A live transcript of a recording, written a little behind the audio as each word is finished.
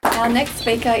Our next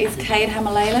speaker is Cade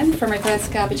Hamalainen from Reverse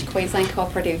Garbage Queensland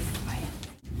Cooperative.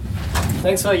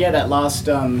 Thanks for that last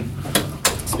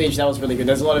speech. That was really good.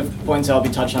 There's a lot of points I'll be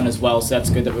touching on as well, so that's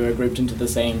good that we were grouped into the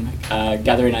same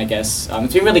gathering, I guess.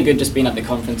 It's been really good just being at the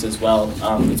conference as well.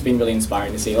 It's been really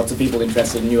inspiring to see lots of people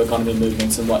interested in new economy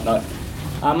movements and whatnot.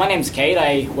 My name's Cade.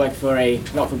 I work for a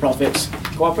not-for-profit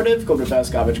cooperative called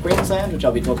Reverse Garbage Queensland, which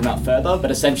I'll be talking about further,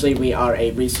 but essentially we are a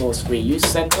resource reuse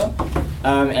centre,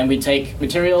 and we take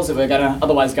materials that we're going to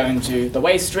otherwise go into the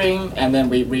waste stream, and then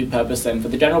we repurpose them for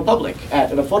the general public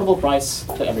at an affordable price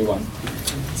for everyone.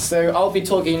 So I'll be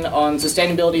talking on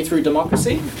sustainability through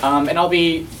democracy, and I'll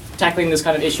be tackling this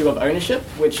kind of issue of ownership,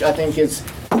 which I think is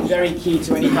very key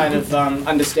to any kind of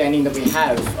understanding that we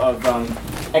have of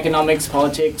economics,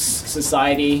 politics,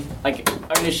 society. Like,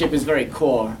 ownership is very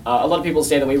core. A lot of people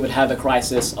say that we would have a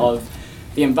crisis of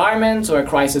the environment or a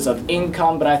crisis of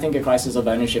income, but I think a crisis of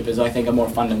ownership is, I think, a more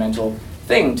fundamental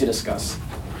thing to discuss.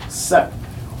 So,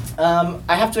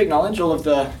 I have to acknowledge all of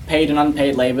the paid and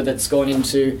unpaid labor that's gone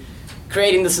into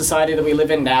creating the society that we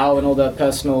live in now and all the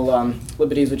personal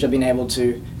liberties which I've been able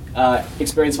to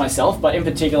experience myself, but in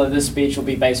particular this speech will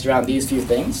be based around these few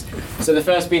things. So the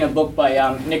first being a book by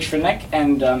Nick Schreneck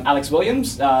and Alex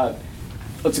Williams.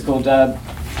 What's it called?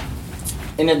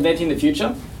 Inventing the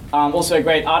Future. Also a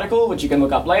great article which you can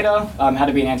look up later, How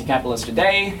to Be an Anti-Capitalist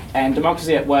Today, and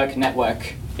Democracy at Work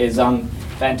Network is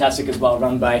fantastic as well,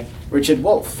 run by Richard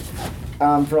Wolff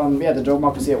from the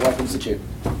Democracy at Work Institute.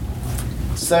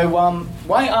 So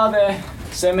why are there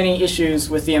so many issues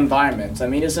with the environment? I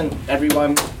mean, isn't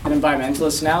everyone an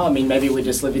environmentalist now? I mean, maybe we're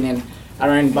just living in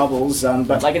our own bubbles,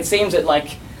 but like it seems that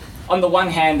like on the one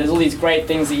hand, there's all these great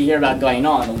things that you hear about going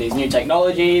on, all these new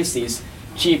technologies, these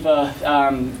cheaper,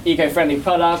 eco-friendly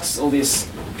products, all these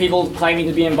people claiming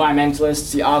to be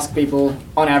environmentalists. You ask people,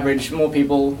 on average, more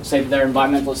people say that they're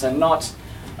environmentalists than not.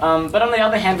 But on the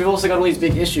other hand, we've also got all these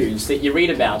big issues that you read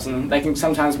about, and they can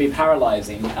sometimes be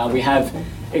paralyzing. We have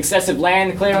excessive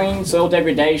land clearing, soil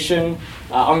degradation,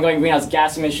 ongoing greenhouse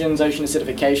gas emissions, ocean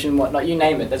acidification, whatnot, you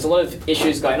name it. There's a lot of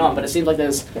issues going on, but it seems like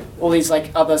there's all these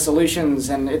like other solutions,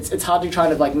 and it's hard to try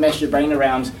to like mesh your brain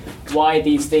around why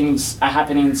these things are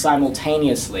happening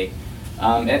simultaneously.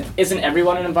 Isn't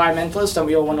everyone an environmentalist, and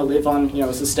we all want to live on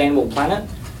a sustainable planet?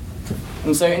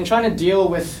 And so in trying to deal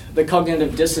with the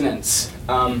cognitive dissonance,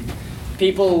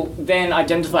 people then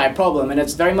identify a problem, and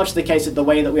it's very much the case that the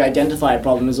way that we identify a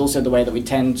problem is also the way that we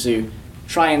tend to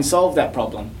try and solve that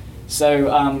problem.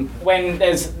 So when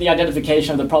there's the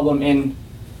identification of the problem in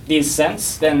this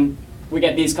sense, then we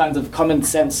get these kinds of common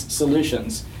sense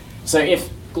solutions. So if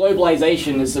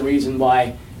globalization is the reason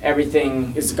why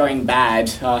everything is going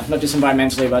bad, not just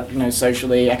environmentally, but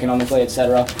socially, economically,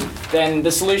 etc., then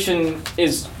the solution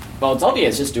is, well, it's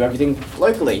obvious, just do everything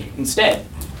locally instead.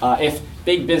 If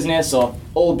big business or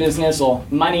all business or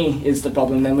money is the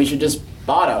problem, then we should just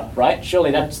barter, right?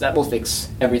 Surely that will fix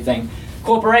everything.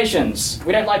 Corporations,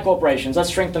 we don't like corporations, let's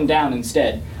shrink them down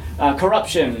instead.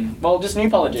 Corruption, well, just new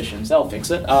politicians, they'll fix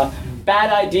it.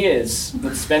 Bad ideas,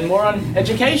 let's spend more on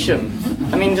education.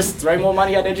 I mean, just throw more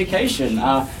money at education.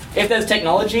 If there's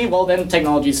technology, well then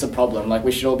technology's the problem. Like,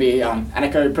 we should all be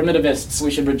anarcho-primitivists,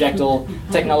 we should reject all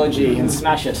technology and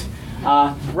smash it.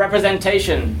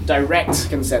 Representation, direct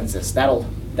consensus, that'll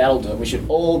do it. We should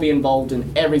all be involved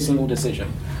in every single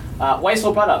decision.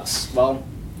 Wasteful products, well,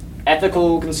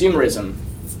 ethical consumerism,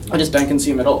 or just don't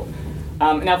consume at all.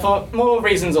 Now, for more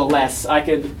reasons or less, I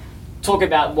could talk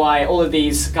about why all of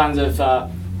these kinds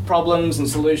of problems and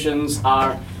solutions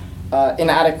are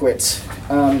inadequate.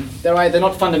 They're either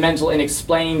not fundamental in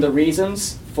explaining the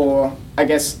reasons for, I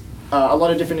guess, a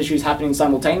lot of different issues happening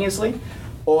simultaneously,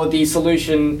 or the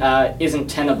solution isn't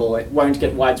tenable, it won't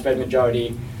get widespread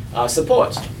majority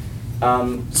support.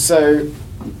 So,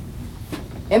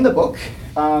 in the book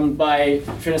by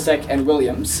Schreneck and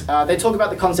Williams, they talk about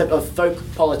the concept of folk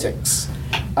politics,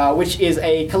 which is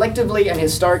a collectively and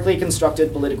historically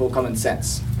constructed political common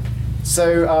sense.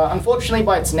 So, unfortunately,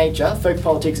 by its nature, folk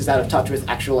politics is out of touch with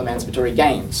actual emancipatory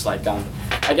gains. Like,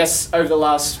 I guess over the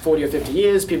last 40 or 50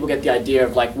 years, people get the idea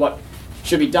of like what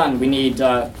should be done. We need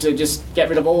to just get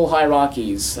rid of all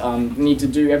hierarchies. We need to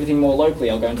do everything more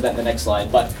locally. I'll go into that in the next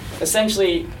slide. But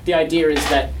essentially, the idea is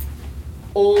that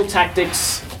all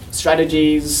tactics,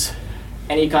 strategies,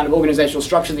 any kind of organizational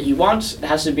structure that you want, it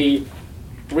has to be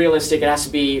realistic. It has to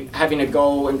be having a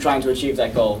goal and trying to achieve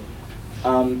that goal.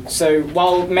 So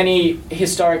while many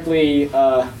historically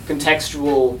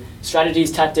contextual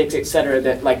strategies, tactics, etc.,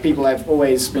 that like people have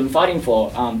always been fighting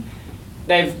for,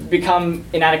 they've become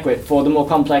inadequate for the more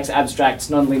complex, abstract,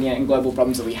 non-linear, and global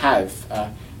problems that we have.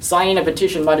 signing a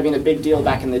petition might have been a big deal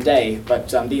back in the day,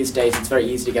 but these days it's very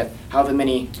easy to get however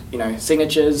many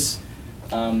signatures.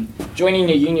 Joining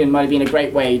a union might have been a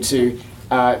great way to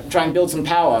try and build some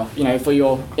power, for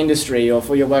your industry or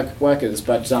for your workers.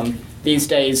 But these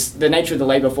days, the nature of the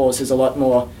labour force is a lot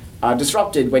more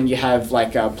disrupted when you have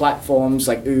platforms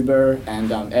like Uber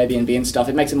and Airbnb and stuff.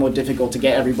 It makes it more difficult to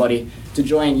get everybody to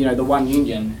join, the one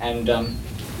union and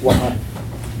whatnot.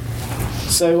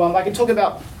 So I can talk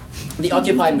about the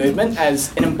Occupy movement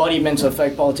as an embodiment of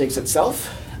folk politics itself.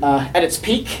 At its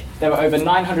peak, there were over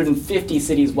 950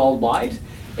 cities worldwide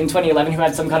in 2011 who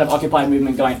had some kind of Occupy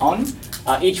movement going on,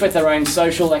 each with their own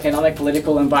social, economic,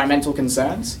 political, environmental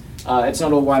concerns. It's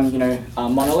not all one,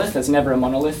 monolith. There's never a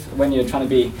monolith when you're trying to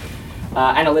be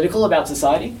analytical about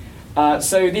society.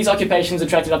 So these occupations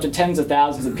attracted up to tens of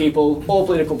thousands of people, all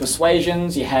political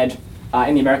persuasions. You had,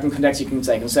 in the American context, you can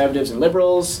say conservatives and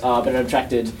liberals, but it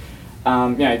attracted,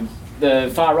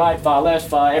 the far right, far left,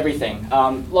 far everything.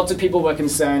 Lots of people were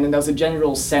concerned, and there was a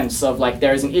general sense of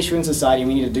there is an issue in society and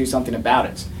we need to do something about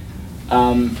it.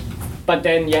 But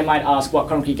then you might ask what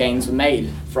concrete gains were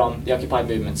made from the Occupy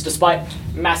movements. Despite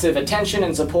massive attention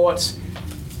and support,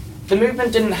 the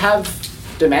movement didn't have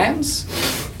demands.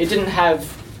 It didn't have,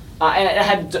 and it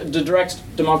had direct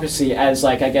democracy as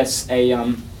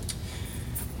a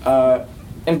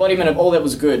embodiment of all that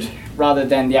was good, rather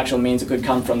than the actual means that could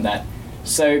come from that.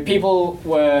 So people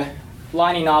were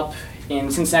lining up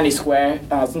in Cincinnati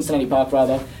Park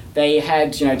rather. They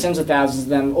had, tens of thousands of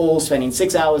them all spending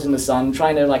 6 hours in the sun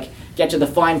trying to get to the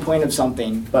fine point of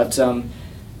something, but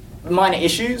minor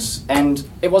issues, and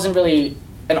it wasn't really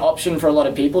an option for a lot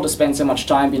of people to spend so much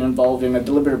time being involved in a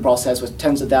deliberative process with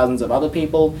tens of thousands of other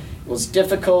people. It was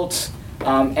difficult,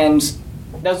 and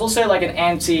there was also an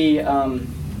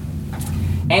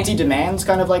anti-demands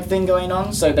kind of thing going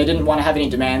on. So they didn't want to have any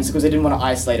demands because they didn't want to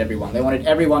isolate everyone. They wanted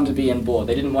everyone to be on board.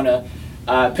 They didn't want to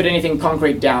put anything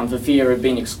concrete down for fear of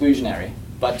being exclusionary.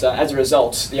 But as a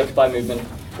result, the Occupy movement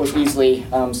was easily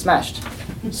smashed.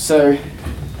 So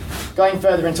going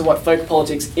further into what folk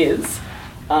politics is,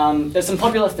 there's some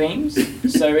popular themes.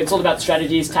 So it's all about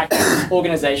strategies, tactics,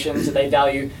 organizations, and they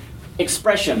value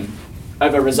expression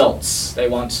over results. They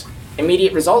want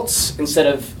immediate results instead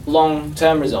of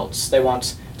long-term results. They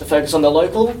want to focus on the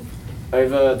local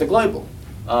over the global.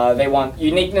 They want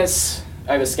uniqueness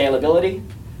over scalability,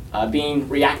 being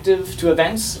reactive to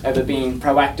events over being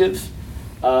proactive.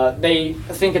 They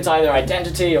think it's either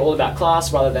identity or all about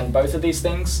class rather than both of these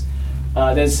things.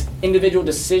 There's individual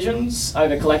decisions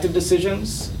over collective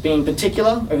decisions, being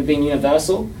particular over being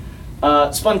universal.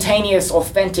 Spontaneous,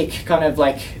 authentic kind of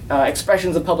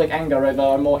expressions of public anger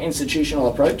over a more institutional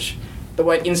approach. The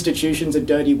word institution's a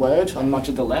dirty word on much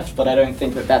of the left, but I don't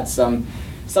think that that's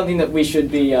something that we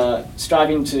should be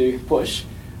striving to push.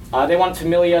 They want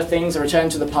familiar things, a return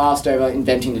to the past over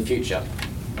inventing the future.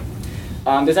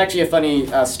 There's actually a funny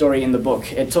story in the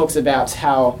book. It talks about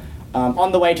how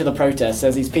on the way to the protest,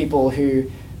 there's these people who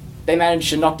they managed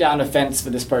to knock down a fence for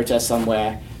this protest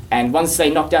somewhere, and once they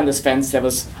knocked down this fence, there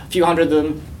was a few hundred of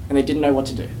them, and they didn't know what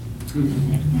to do.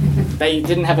 They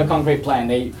didn't have a concrete plan.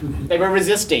 They were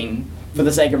resisting for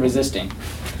the sake of resisting.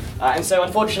 And so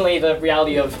unfortunately the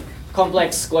reality of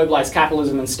complex globalized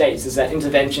capitalism and states is that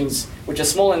interventions which are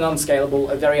small and unscalable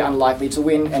are very unlikely to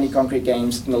win any concrete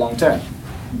gains in the long term.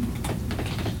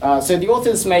 So the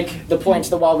authors make the point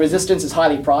that while resistance is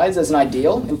highly prized as an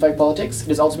ideal in folk politics, it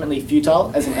is ultimately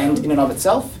futile as an end in and of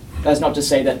itself. That's not to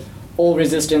say that all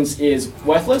resistance is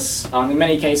worthless. In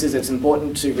many cases it's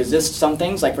important to resist some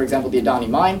things, like for example the Adani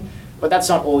mine, but that's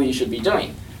not all you should be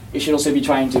doing. You should also be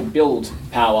trying to build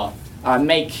power,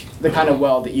 make the kind of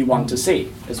world that you want to see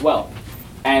as well.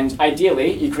 And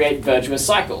ideally, you create virtuous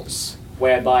cycles,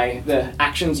 whereby the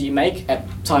actions you make at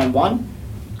time 1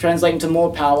 translate into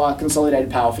more power, consolidated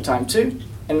power for time 2,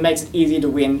 and makes it easier to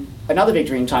win another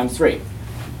victory in time 3.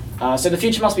 So the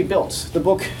future must be built. The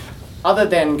book, other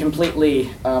than completely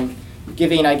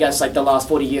giving, I guess, the last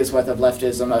 40 years worth of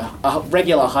leftism a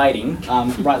regular hiding,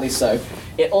 rightly so,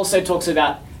 it also talks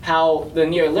about how the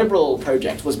neoliberal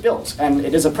project was built. And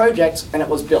it is a project, and it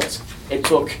was built. It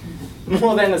took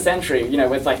more than a century,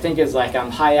 with thinkers like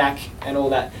Hayek and all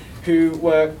that, who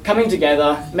were coming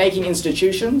together, making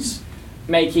institutions,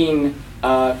 making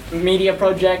media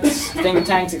projects, think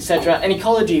tanks, etc., an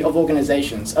ecology of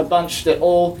organizations, a bunch that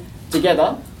all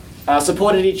together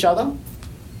supported each other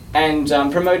and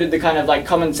promoted the kind of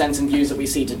common sense and views that we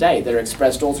see today that are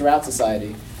expressed all throughout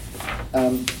society.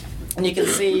 And you can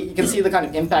see the kind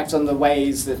of impact on the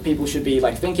ways that people should be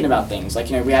thinking about things.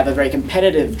 We have a very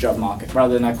competitive job market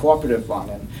rather than a cooperative one,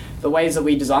 and the ways that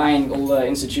we design all the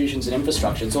institutions and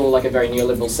infrastructure, it's all a very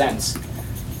neoliberal sense.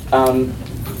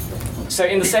 So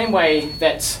in the same way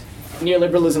that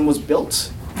neoliberalism was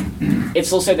built,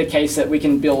 it's also the case that we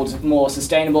can build more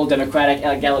sustainable, democratic,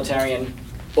 egalitarian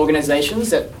organizations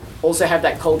that also have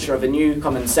that culture of a new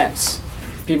common sense.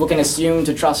 People can assume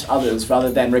to trust others rather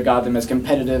than regard them as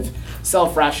competitive,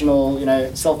 self-rational,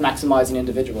 self-maximizing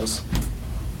individuals.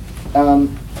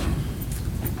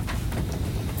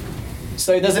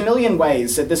 So there's a million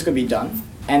ways that this could be done.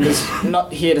 And it's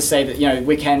not here to say that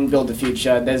we can build the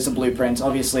future. There's a blueprint.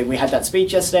 Obviously, we had that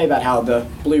speech yesterday about how the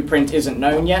blueprint isn't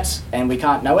known yet, and we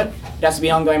can't know it. It has to be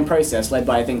an ongoing process led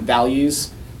by, I think,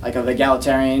 values like of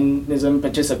egalitarianism,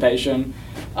 participation,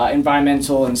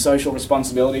 environmental and social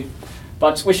responsibility.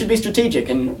 But we should be strategic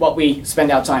in what we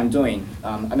spend our time doing.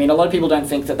 A lot of people don't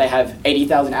think that they have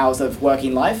 80,000 hours of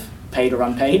working life, paid or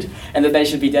unpaid, and that they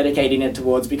should be dedicating it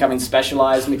towards becoming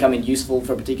specialized and becoming useful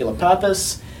for a particular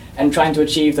purpose, and trying to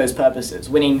achieve those purposes,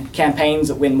 winning campaigns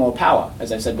that win more power,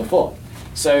 as I said before.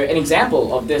 So an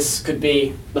example of this could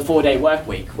be the 4-day work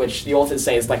week, which the authors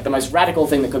say is like the most radical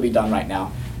thing that could be done right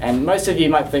now. And most of you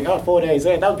might think, 4 days,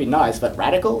 that would be nice, but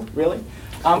radical, really?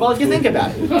 Well, if you think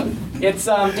about it,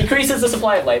 it decreases the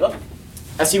supply of labor,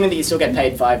 assuming that you still get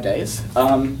paid 5 days.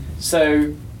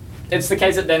 So it's the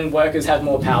case that then workers have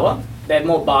more power, they have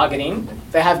more bargaining,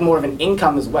 they have more of an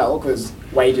income as well, because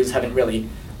wages haven't really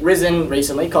risen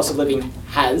recently, cost of living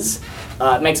has.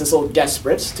 It makes us all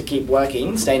desperate to keep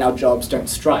working, stay in our jobs, don't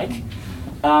strike.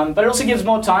 But it also gives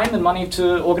more time and money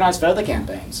to organize further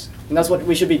campaigns. And that's what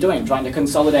we should be doing, trying to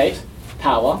consolidate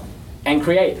power and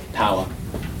create power.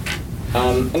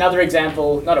 Another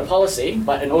example, not a policy,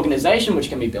 but an organization which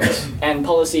can be built. And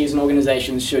policies and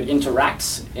organizations should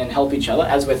interact and help each other,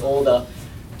 as with all the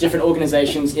different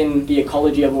organizations in the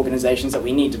ecology of organizations that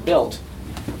we need to build.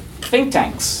 Think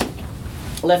tanks.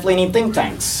 Left-leaning think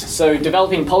tanks, so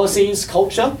developing policies,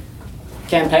 culture,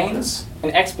 campaigns,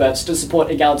 and experts to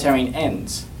support egalitarian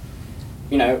ends.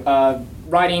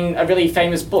 Writing a really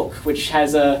famous book which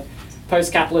has a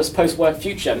post-capitalist, post-work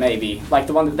future, maybe, like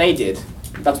the one that they did.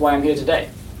 That's why I'm here today.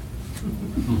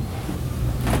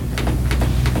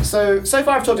 So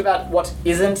far I've talked about what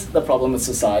isn't the problem with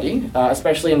society,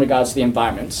 especially in regards to the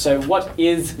environment. So what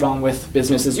is wrong with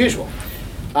business as usual?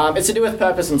 It's to do with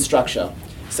purpose and structure.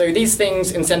 So these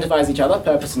things incentivize each other,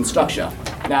 purpose and structure.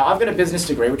 Now, I've got a business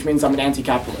degree, which means I'm an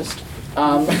anti-capitalist,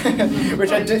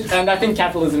 and I think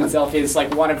capitalism itself is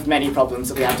like one of many problems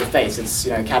that we have to face. It's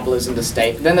capitalism, the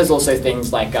state. Then there's also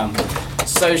things like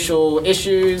social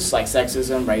issues like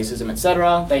sexism, racism,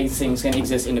 etc. These things can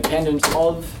exist independent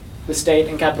of the state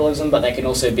and capitalism, but they can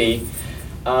also be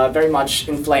very much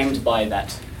inflamed by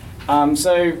that.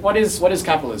 So what is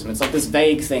capitalism? It's like this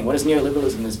vague thing. What is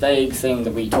neoliberalism? This vague thing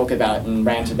that we talk about and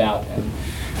rant about.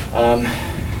 And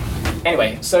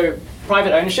anyway, so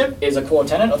private ownership is a core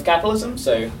tenet of capitalism,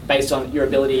 so based on your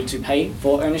ability to pay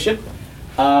for ownership.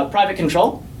 Private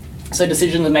control, so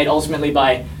decisions are made ultimately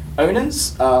by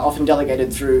owners, often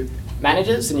delegated through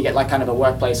managers, and you get like kind of a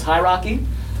workplace hierarchy.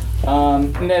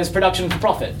 And there's production for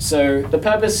profit, so the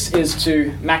purpose is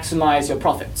to maximize your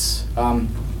profits.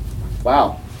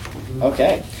 Wow.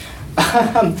 Okay.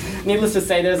 Needless to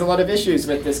say, there's a lot of issues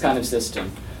with this kind of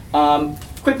system.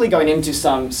 Quickly going into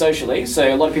some socially,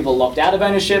 so a lot of people are locked out of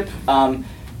ownership.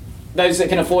 Those that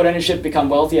can afford ownership become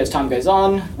wealthy as time goes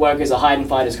on. Workers are hired and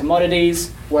fired as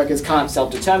commodities. Workers can't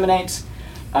self-determinate,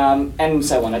 and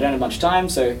so on. I don't have much time,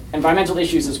 so environmental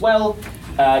issues as well.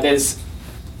 There's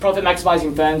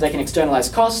profit-maximising firms. They can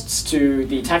externalise costs to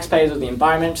the taxpayers of the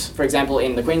environment. For example,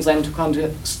 in the Queensland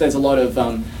context, there's a lot of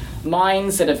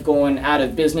mines that have gone out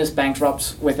of business,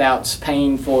 bankrupt, without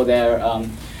paying for their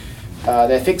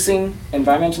fixing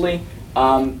environmentally.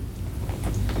 I'll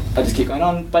just keep going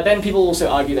on. But then people also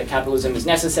argue that capitalism is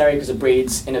necessary because it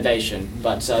breeds innovation,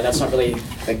 but that's not really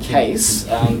the case.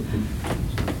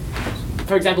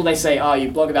 For example, they say, you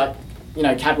blog about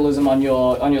capitalism on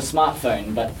your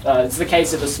smartphone, but it's the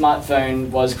case that the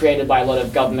smartphone was created by a lot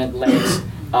of government-led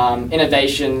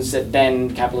innovations that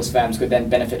then capitalist firms could then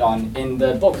benefit on in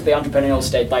the book, The Entrepreneurial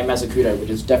State by Mazzucato, which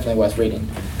is definitely worth reading.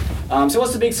 So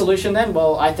what's the big solution then?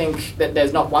 Well, I think that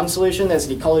there's not one solution. There's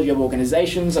an ecology of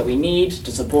organizations that we need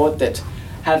to support that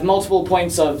have multiple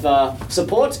points of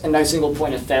support and no single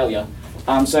point of failure.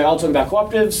 So I'll talk about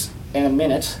cooperatives in a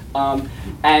minute.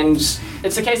 And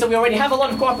it's the case that we already have a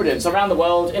lot of cooperatives around the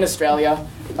world, in Australia,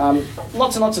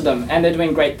 lots and lots of them, and they're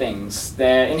doing great things.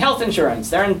 They're in health insurance,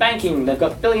 they're in banking, they've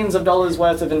got billions of dollars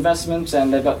worth of investment,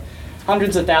 and they've got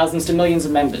hundreds of thousands to millions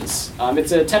of members.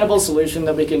 It's a tenable solution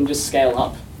that we can just scale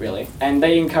up, really. And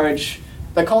they encourage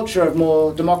the culture of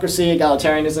more democracy,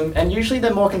 egalitarianism, and usually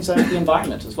they're more concerned with the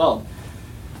environment as well.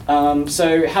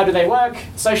 So how do they work?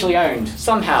 Socially owned,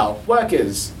 somehow.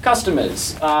 Workers,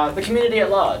 customers, the community at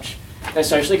large. They're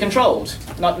socially controlled,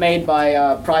 not made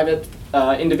by private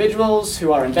individuals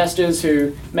who are investors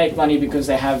who make money because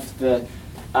they have the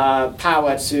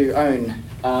power to own.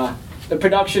 The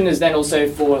production is then also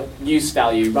for use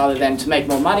value. Rather than to make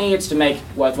more money, it's to make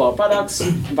worthwhile products,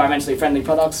 environmentally friendly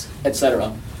products,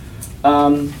 etc.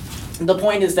 The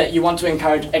point is that you want to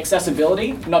encourage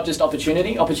accessibility, not just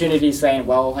opportunity. Opportunity is saying,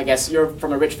 well, I guess you're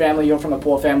from a rich family, you're from a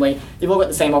poor family. You've all got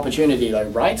the same opportunity though,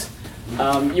 right?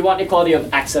 You want equality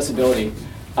of accessibility.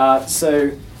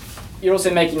 So you're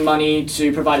also making money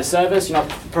to provide a service. You're not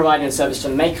providing a service to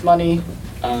make money.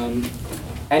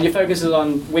 And your focus is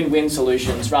on win-win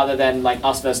solutions rather than like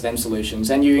us versus them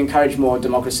solutions. And you encourage more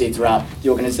democracy throughout the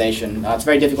organization. It's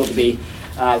very difficult to be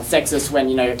sexist when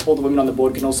all the women on the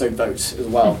board can also vote as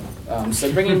well.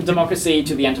 So bringing democracy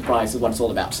to the enterprise is what it's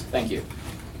all about. Thank you.